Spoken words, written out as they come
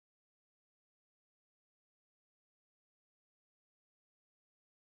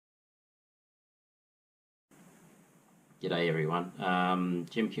G'day everyone,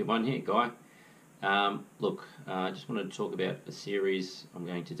 Jim Q1 here, Guy. Look, I just wanted to talk about a series I'm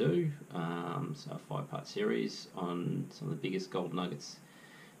going to do, so a 5-part series on some of the biggest gold nuggets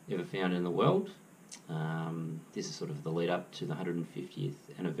ever found in the world. This is sort of the lead up to the 150th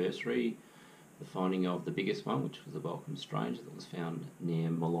anniversary, the finding of the biggest one, which was the Welcome Stranger that was found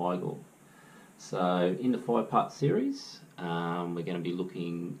near Malagal. So in the 5-part series, we're going to be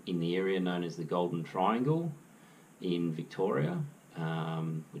looking in the area known as the Golden Triangle in Victoria,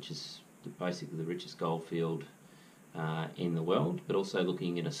 which is basically the richest goldfield in the world, but also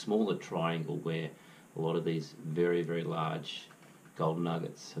looking in a smaller triangle where a lot of these very, very large gold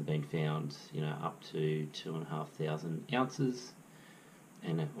nuggets have been found, up to 2,500 ounces,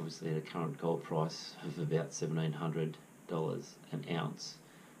 and obviously at a current gold price of about $1,700 an ounce.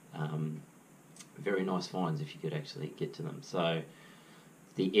 Very nice finds if you could actually get to them. So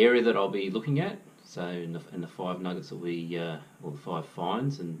the area that I'll be looking at, so in the 5 nuggets that or the 5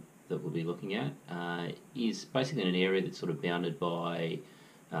 finds that we'll be looking at, is basically in an area that's sort of bounded by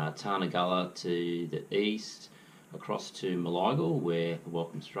Tarnagulla to the east, across to Malagal where the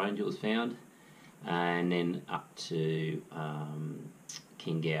Welcome Stranger was found, and then up to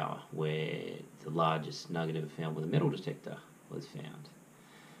Kingour where the largest nugget ever found with a metal detector was found.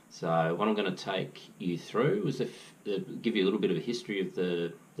 So what I'm going to take you through is give you a little bit of a history of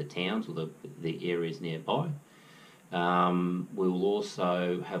the towns or the areas nearby. We will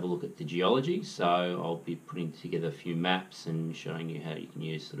also have a look at the geology, so I'll be putting together a few maps and showing you how you can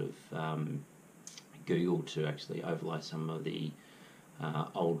use sort of Google to actually overlay some of the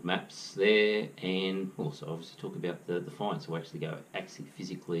old maps there, and we'll also obviously talk about the finds. So we'll actually go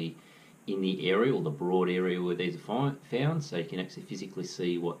physically in the area, or the broad area where these are found, so you can actually physically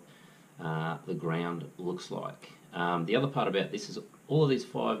see what the ground looks like. The other part about this is all of these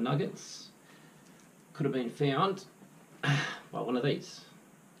 5 nuggets could have been found by one of these,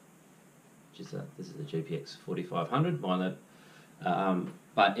 which is this is a GPX 4500, mind that.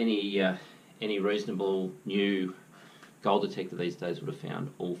 But any reasonable new gold detector these days would have found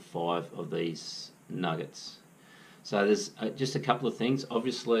all 5 of these nuggets. So there's just a couple of things.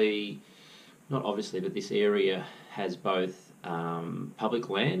 Not obviously, but this area has both public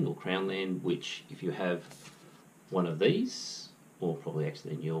land or crown land, which if you have one of these, or probably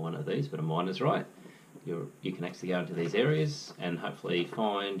actually you're one of these, but a miner's right, you can actually go into these areas and hopefully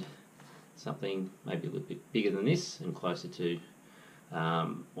find something maybe a little bit bigger than this and closer to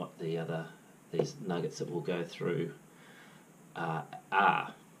what these nuggets that we'll go through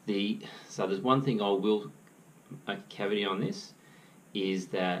are. So there's one thing I will make a caveat on this, is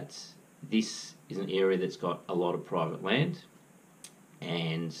that this is an area that's got a lot of private land,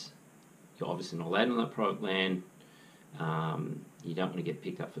 and you're obviously not allowed on that private land. You don't want to get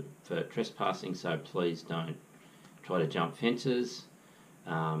picked up for trespassing, so please don't try to jump fences.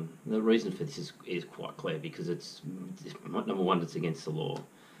 The reason for this is quite clear, because it's number one, it's against the law,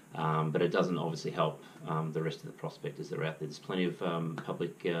 but it doesn't obviously help the rest of the prospectors that are out there. There's plenty of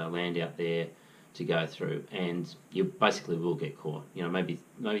public land out there to go through, and you basically will get caught. Maybe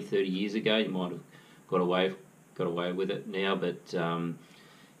 30 years ago you might have got away with it now, but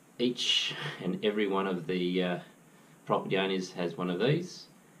each and every one of the property owners has one of these,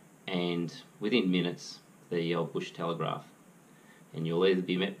 and within minutes the old bush telegraph, and you'll either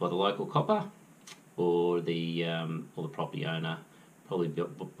be met by the local copper or the property owner, probably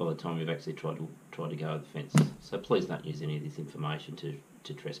by the time you've actually tried to go over the fence. So please don't use any of this information to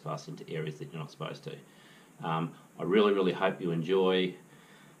trespass into areas that you're not supposed to. I really hope you enjoy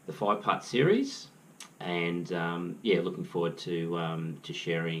the 5-part series, and looking forward to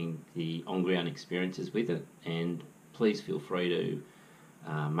sharing the on-ground experiences with it. And please feel free to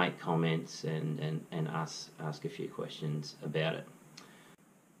make comments and ask a few questions about it.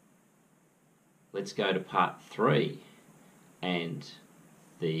 Let's go to part 3 and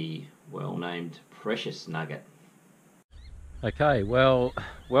the well-named precious nugget. Okay, well,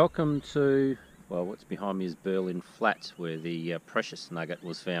 welcome to, what's behind me is Berlin Flat, where the precious nugget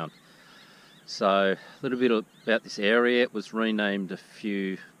was found. So, a little bit about this area. It was renamed a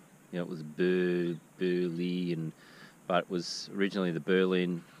few, it was Berlin, but it was originally the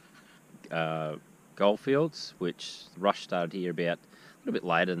Berlin Goldfields, which the rush started here about a little bit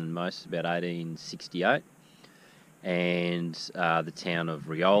later than most, about 1868. And the town of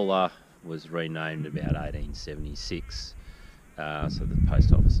Riola was renamed about 1876. So the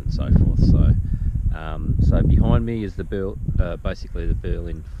post office and so forth. So behind me is basically the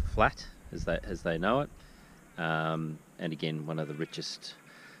Berlin Flat, as they know it, and again one of the richest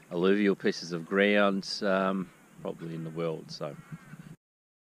alluvial pieces of ground probably in the world. So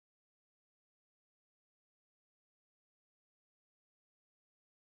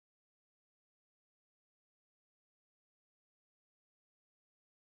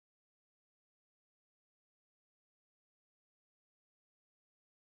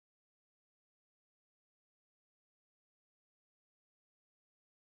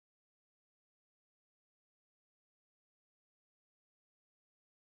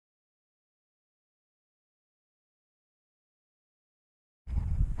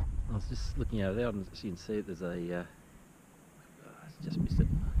was just looking over there, and as you can see, there's a just missed it.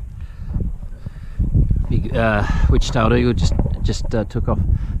 Big witch-tailed eagle just took off.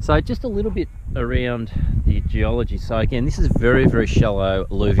 So just a little bit around the geology. So again, this is very, very shallow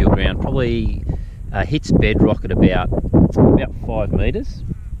alluvial ground. Probably hits bedrock at about 5 meters,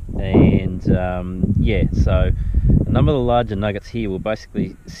 and yeah. So a number of the larger nuggets here were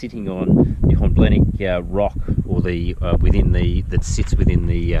basically sitting on the hornblende rock, or the that sits within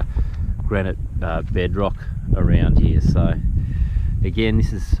the granite bedrock around here. So again,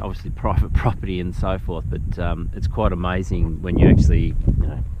 this is obviously private property and so forth, but it's quite amazing when you actually,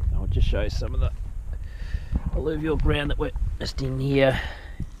 I'll just show you some of the alluvial ground that we're just in here.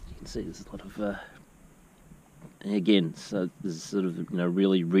 You can see there's a lot of, again, so there's sort of,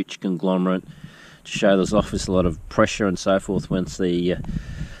 really rich conglomerate to show there's obviously a lot of pressure and so forth once the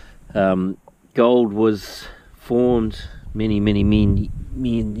gold was formed many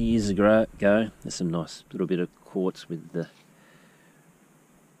years ago. There's some nice little bit of quartz with the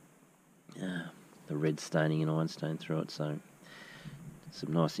red staining and ironstone through it, so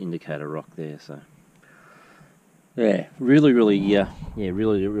some nice indicator rock there. So yeah, really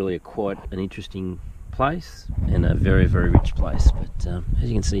quite an interesting place, and a very rich place. But as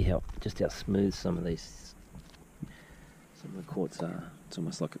you can see, how smooth some of the quartz are. It's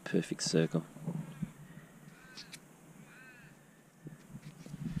almost like a perfect circle.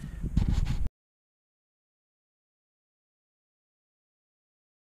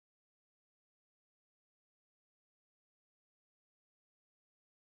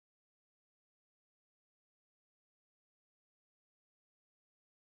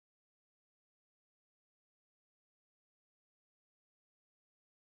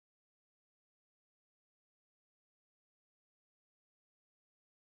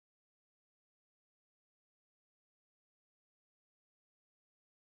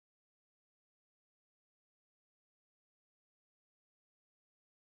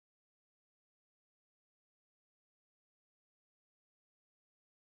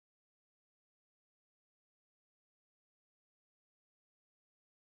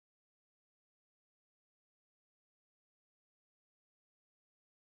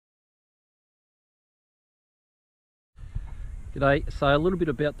 G'day. So a little bit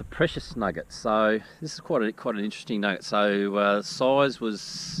about the precious nugget. So this is quite an interesting nugget. So size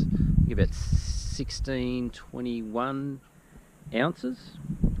was about 1621 ounces.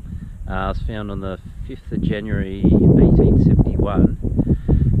 It was found on the 5th of January 1871.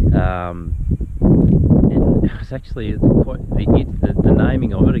 And it was actually quite the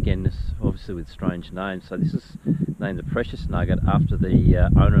naming of it, again, is obviously with strange names. So this is named the Precious Nugget after the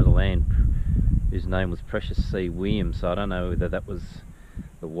owner of the land, whose name was Precious C. Williams. So I don't know whether that was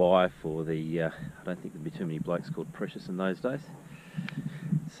the wife or the, I don't think there'd be too many blokes called Precious in those days.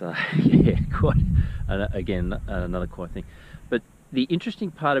 So yeah, quite, again, another quite thing. But the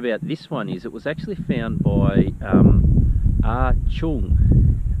interesting part about this one is it was actually found by R. Chung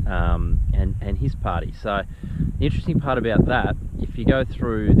and his party. So the interesting part about that, if you go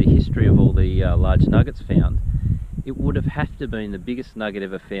through the history of all the large nuggets found, it would have to been the biggest nugget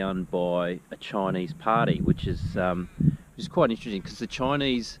ever found by a Chinese party, which is quite interesting, because the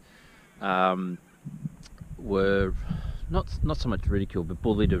Chinese were not so much ridiculed but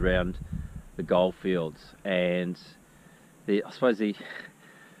bullied around the goldfields, and I suppose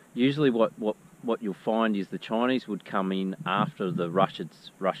usually what you'll find is the Chinese would come in after the rush had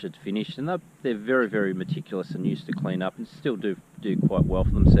finished, and they're very meticulous and used to clean up, and still do quite well for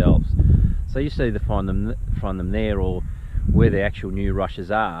themselves. So you used to either find them there, or where the actual new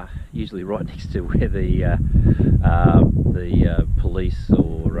rushes are, usually right next to where the police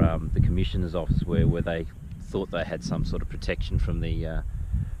or the commissioner's office were, where they thought they had some sort of protection from the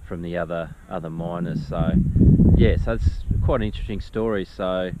other miners. So yeah, so it's quite an interesting story.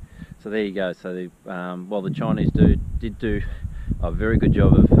 So there you go. So while the Chinese did do a very good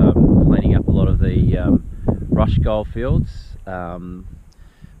job of cleaning up a lot of the rush goldfields,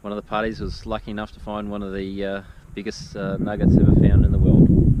 one of the parties was lucky enough to find one of the biggest nuggets ever found in the world.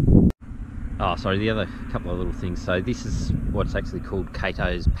 Oh, sorry, the other couple of little things. So this is what's actually called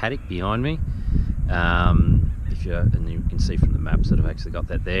Cato's Paddock behind me. And you can see from the maps that I've actually got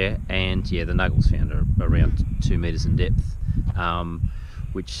that there. And yeah, the nugget was found around 2 meters in depth,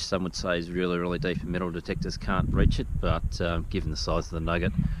 which some would say is really deep, and metal detectors can't reach it. But given the size of the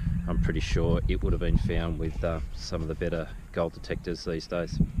nugget, I'm pretty sure it would have been found with some of the better gold detectors these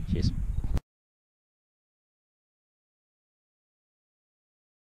days. Cheers.